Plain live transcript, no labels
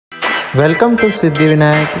Welcome to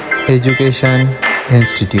Siddhivinayak Education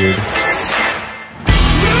Institute.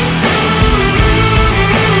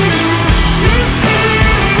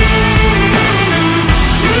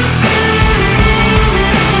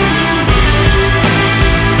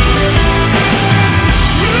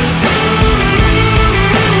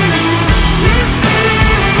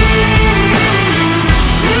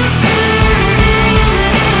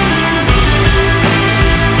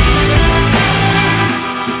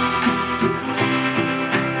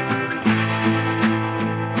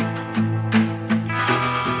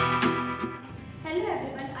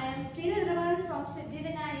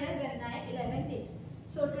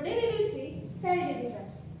 So today we will see cell division.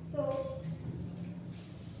 So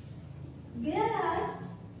there are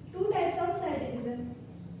two types of cell division.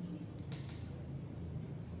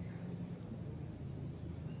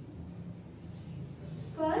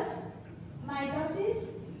 First, mitosis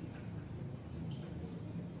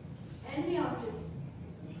and meiosis.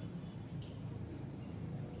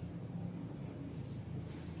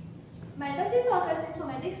 Mitosis occurs in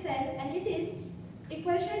somatic cell and it is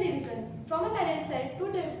equational division. From a parent cell to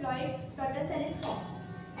diploid daughter cell is formed.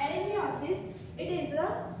 And in meiosis,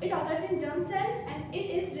 it occurs in germ cell and it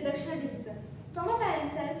is reductional division. From a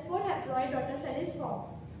parent cell, 4 haploid daughter cell is formed.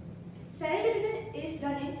 Cell division is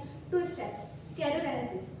done in 2 steps: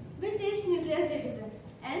 karyokinesis, which is nucleus division,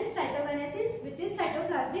 and cytokinesis, which is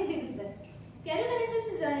cytoplasmic division.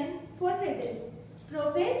 Karyokinesis is done in 4 phases: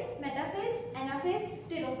 prophase, metaphase, anaphase,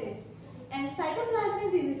 telophase. And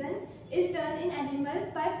cytoplasmic division is done in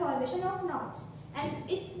animal by formation of notch, and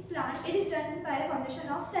in plant it is done by formation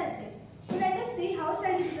of cell plate. So let us see how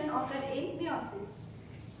cell division occurs in meiosis.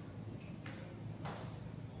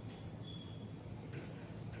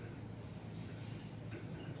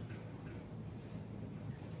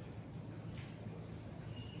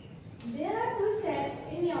 There are 2 steps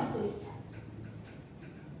in meiosis.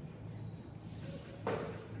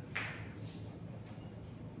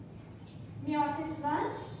 Meiosis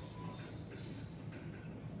 1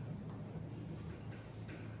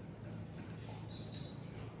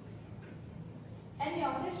 and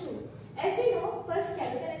meiosis 2. As we know, first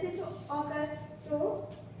karyokinesis occurs. So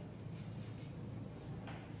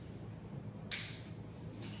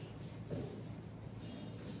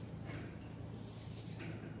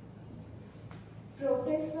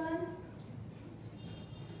prophase 1,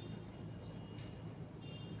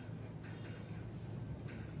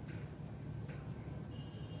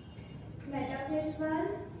 metaphase 1,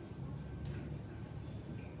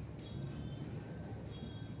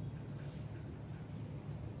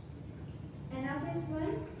 anaphase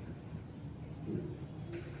 1,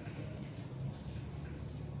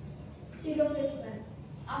 telophase 1.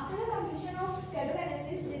 After the completion of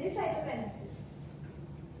karyokinesis, there is cytokinesis.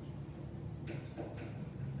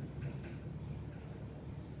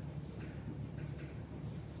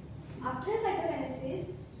 After cytokinesis,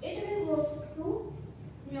 it will go to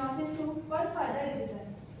meiosis 2 for further division.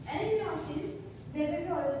 And in meiosis, there will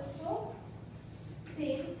be also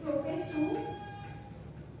same prophase 2,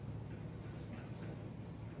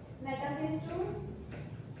 metaphase 2,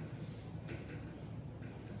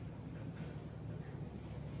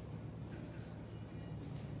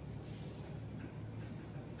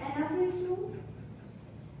 anaphase 2,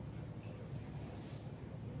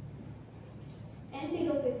 and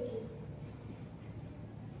telophase 2.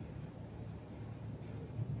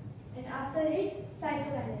 And after it,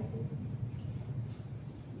 cytokinesis.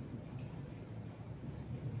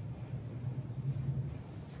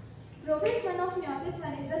 Prophase 1 of meiosis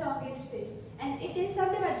 1 is the longest phase, and it is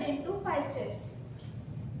subdivided into 5 steps.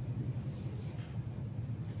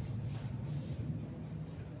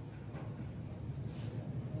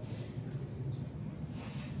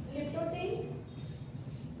 Liptoting,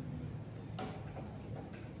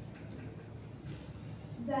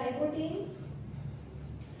 zygoting,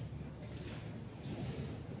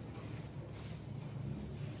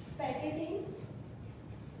 packeting,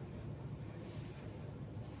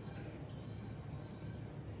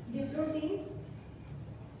 diploting,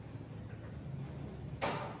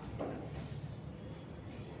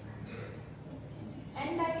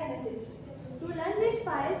 and dikinesis. To learn these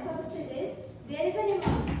 5 sub-stages, there is a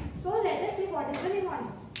mnemonic. So let us see what is the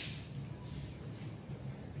mnemonic.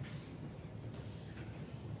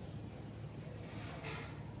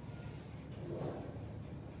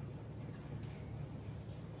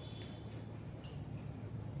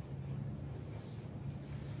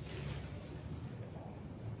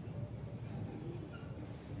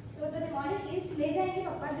 So the mnemonic is ले जाएंगे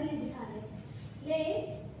पापा दिल्ली दिखाने, ले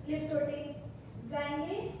लिप्टोटिंग,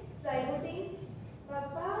 जाएंगे zygoting,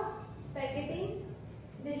 पापा packeting,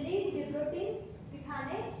 Delhi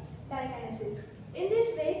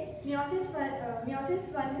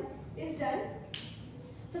meiosis 1 is done.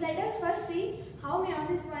 So let us first see how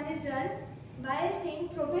meiosis 1 is done by seeing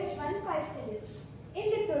prophase 1 5 stages.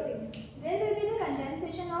 In diploidy, there will be the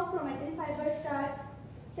condensation of chromatin fiber start,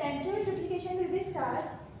 central duplication will be start.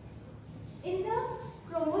 In the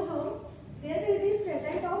chromosome, there will be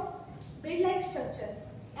present of bead-like structure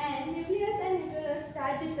and nucleus and nucleus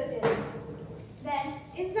start disappearing. Then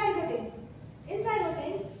in zygote,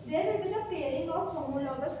 there will be the pairing of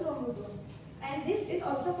homologous chromosome, and this is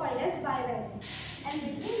also called as bivalent. And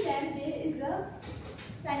between them there is a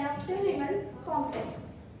synaptonemal complex.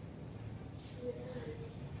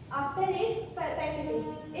 After it,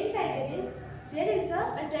 packaging. In packaging, there is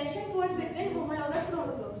the attraction force between homologous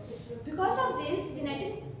chromosomes. Because of this,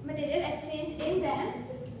 genetic material exchange in them,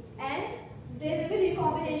 and there will be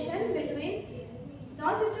recombination between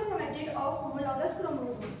non-sister chromatid of homologous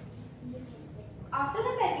chromosome. After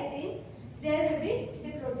the packaging, there will be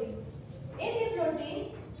diploidy. In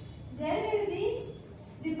diploidy, there will be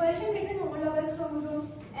repulsion between homologous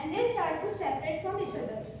chromosomes, and they start to separate from each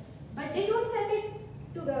other. But they don't separate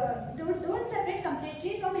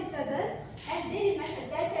completely from each other, and they remain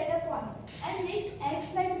attached at a point and make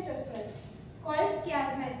X-like structure called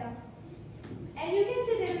chiasmata. And you can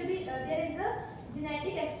see there is a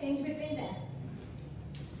genetic exchange between them.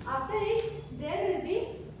 After it, there will be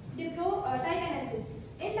trikinesis.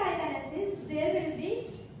 In trikinesis, there will be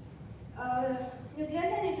nucleus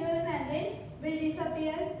and nuclear membrane will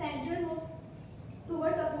disappear, central move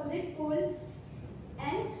towards opposite pole,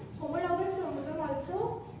 and homologous chromosome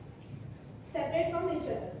also separate from each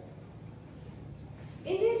other.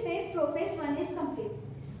 In this way, prophase 1 is complete.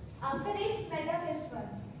 After it, metaphase 1.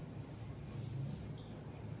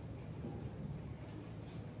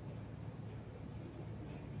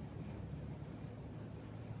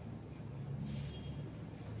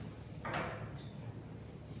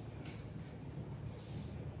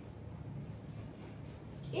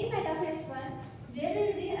 In metaphase 1, there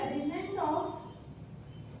will be arrangement of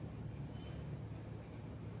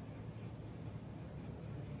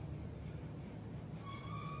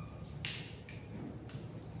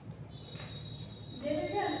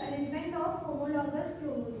homologous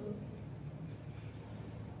chromosome.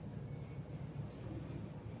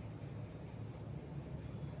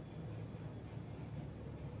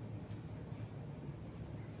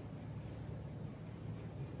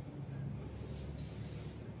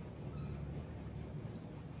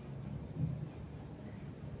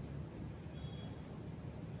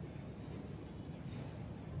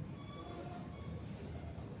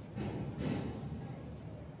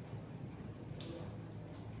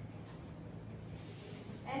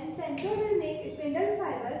 Central will make spindle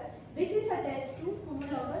fiber which is attached to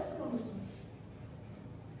homologous chromosome.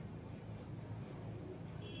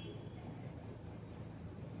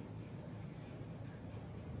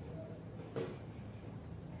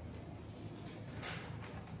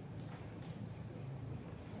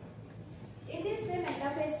 In this way,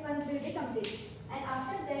 metaphase 1 will be complete, and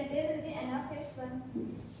after that there will be anaphase 1.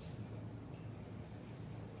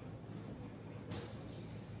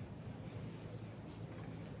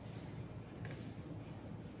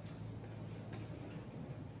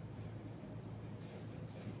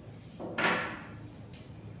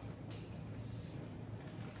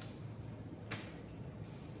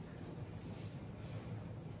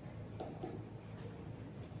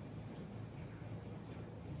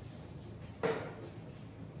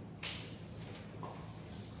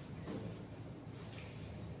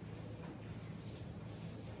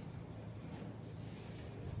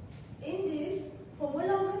 In this,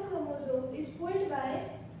 homologous chromosome is pulled by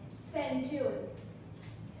centriole.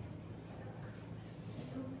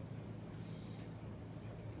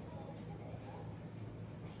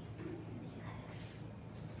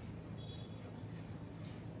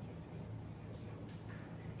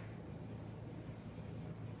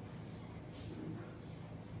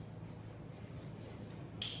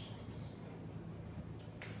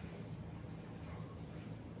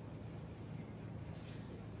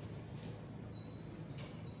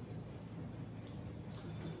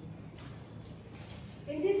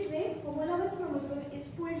 In this way, homologous chromosome is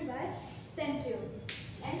pulled by centriole,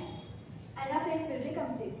 and anaphase will be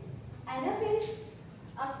complete. Anaphase,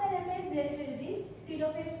 after anaphase there will be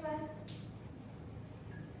telophase 1.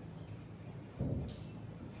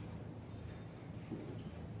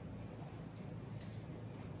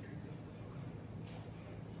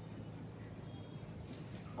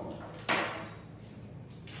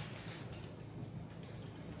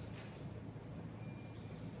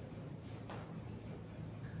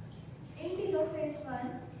 Phase 1,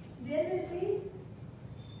 there will be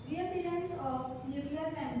reappearance of nuclear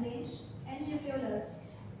membranes and nucleolus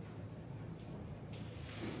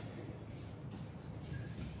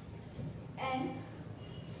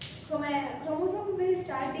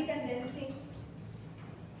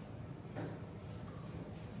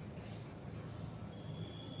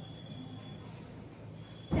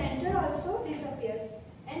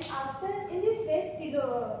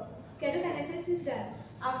is done.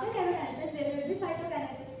 After karyokinesis, there will be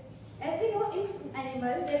cytokinesis. As we know, in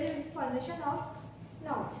animal, there will be formation of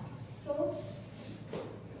knots. So,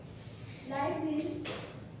 like this,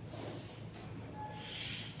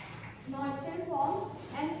 knots will form,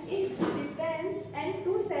 and it depends, and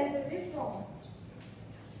two cells will be formed.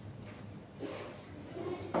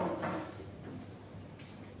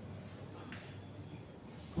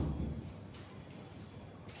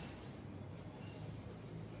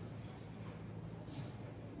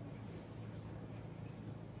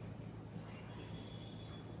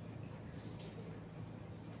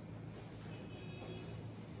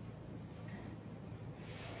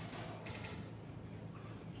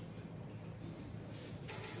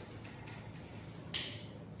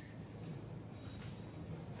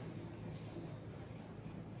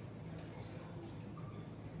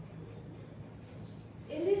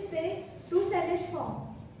 In this way, two cells is formed,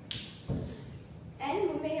 and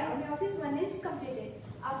meiosis 1 is completed.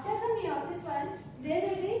 After the meiosis 1, there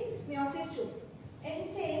will be meiosis 2.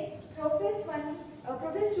 In say prophase 1,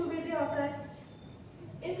 prophase 2 will be occur.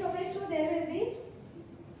 In prophase 2, there will be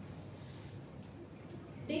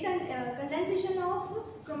condensation of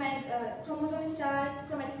chromosome start,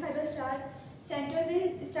 chromatic fiber start, central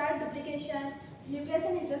will start duplication, nucleus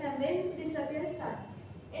and intramembrane disappear start.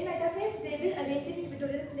 In metaphase, they will arrange in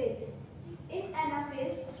equatorial plate. In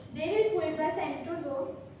anaphase, they will pulled by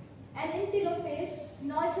centrosome, and in telophase,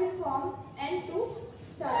 notch will form and two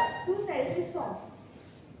cells is formed.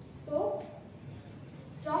 So,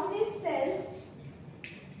 from these cells,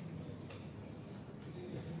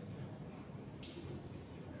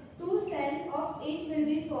 two cells of each will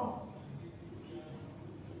be formed.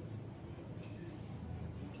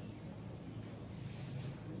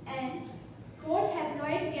 And fourth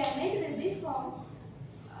haploid gamete will be formed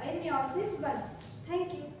in meiosis 1.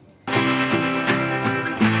 Thank you.